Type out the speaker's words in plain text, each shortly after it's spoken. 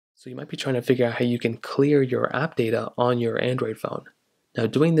So you might be trying to figure out how you can clear your app data on your Android phone. Now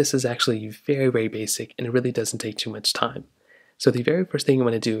doing this is actually very basic and it really doesn't take too much time. So the very first thing you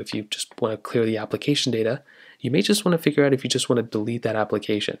want to do if you just want to clear the application data, you may just want to figure out if you just want to delete that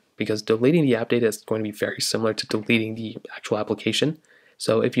application, because deleting the app data is going to be very similar to deleting the actual application.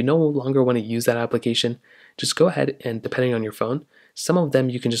 So if you no longer want to use that application, just go ahead and, depending on your phone, some of them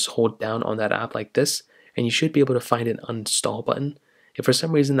you can just hold down on that app like this, and you should be able to find an uninstall button. If for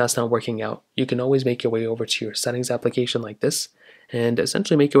some reason that's not working out, you can always make your way over to your settings application like this, and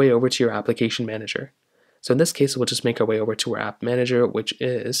essentially make your way over to your application manager. So in this case, we'll just make our way over to our app manager, which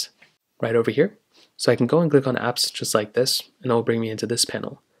is right over here. So I can go and click on apps just like this, and it will bring me into this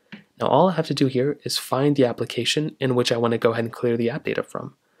panel. Now all I have to do here is find the application in which I want to go ahead and clear the app data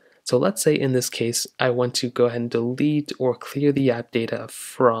from. So let's say in this case, I want to go ahead and delete or clear the app data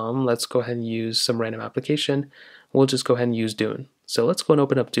from, let's go ahead and use some random application. We'll just go ahead and use Dune. So let's go and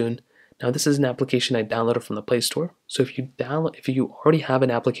open up Dune. Now this is an application I downloaded from the Play Store. So if you already have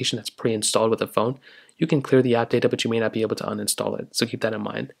an application that's pre-installed with a phone, you can clear the app data, but you may not be able to uninstall it. So keep that in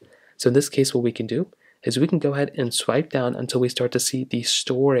mind. So in this case, what we can do is we can go ahead and swipe down until we start to see the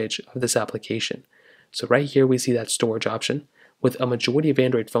storage of this application. So right here, we see that storage option. With a majority of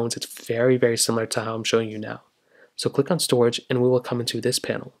Android phones, it's very similar to how I'm showing you now. So click on storage and we will come into this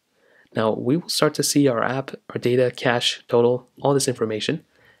panel. Now we will start to see our app, our data, cache, total, all this information.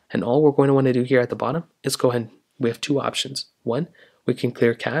 And all we're going to want to do here at the bottom is go ahead, we have two options. One, we can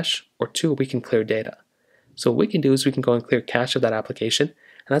clear cache, or two, we can clear data. So what we can do is we can go and clear cache of that application,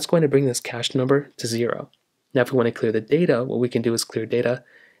 and that's going to bring this cache number to 0. Now if we want to clear the data, what we can do is clear data.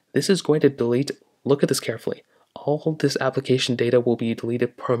 This is going to delete, look at this carefully, all this application data will be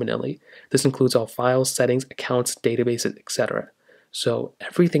deleted permanently. This includes all files, settings, accounts, databases, etc. So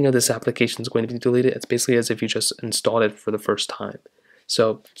everything of this application is going to be deleted. It's basically as if you just installed it for the first time.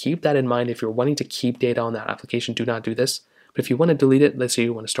 So keep that in mind. If you're wanting to keep data on that application, do not do this. But if you want to delete it, let's say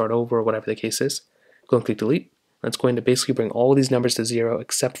you want to start over or whatever the case is, go and click delete. That's going to basically bring all these numbers to 0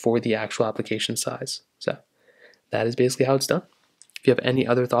 except for the actual application size. So that is basically how it's done. If you have any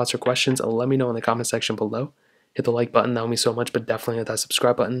other thoughts or questions, let me know in the comment section below. Hit the like button, that would mean so much, but definitely hit that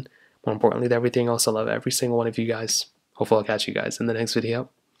subscribe button. More importantly than everything else, I love every single one of you guys. Hopefully I'll catch you guys in the next video.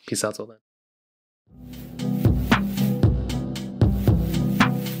 Peace out till then.